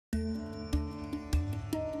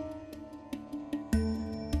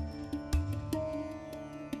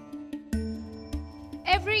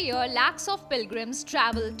Every year, lakhs of pilgrims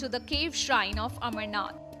travel to the cave shrine of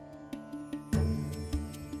Amarnath.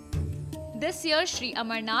 This year, Sri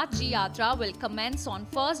Amarnath Yatra will commence on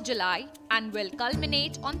 1st July and will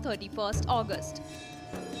culminate on 31st August.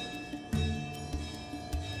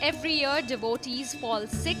 Every year, devotees fall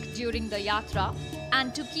sick during the yatra,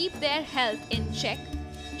 and to keep their health in check,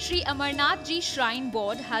 Sri Amarnath Ji Shrine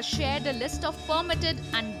Board has shared a list of permitted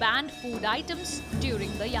and banned food items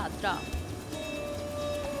during the yatra.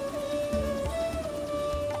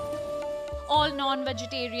 All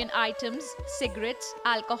non-vegetarian items, cigarettes,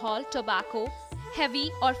 alcohol, tobacco,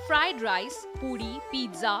 heavy or fried rice, puri,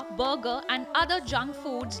 pizza, burger and other junk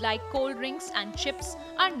foods like cold drinks and chips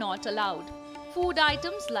are not allowed. Food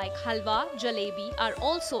items like halwa, jalebi are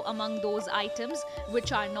also among those items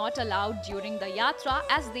which are not allowed during the yatra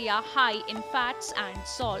as they are high in fats and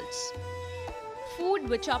salts. Food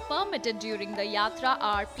which are permitted during the yatra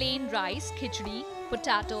are plain rice, khichdi,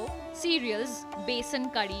 potato, cereals,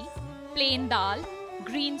 besan curry, plain dal,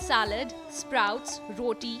 green salad, sprouts,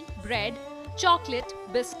 roti, bread, chocolate,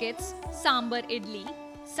 biscuits, sambar idli,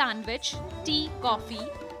 sandwich, tea, coffee,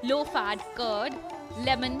 low-fat curd,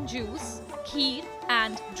 lemon juice, kheer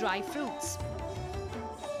and dry fruits.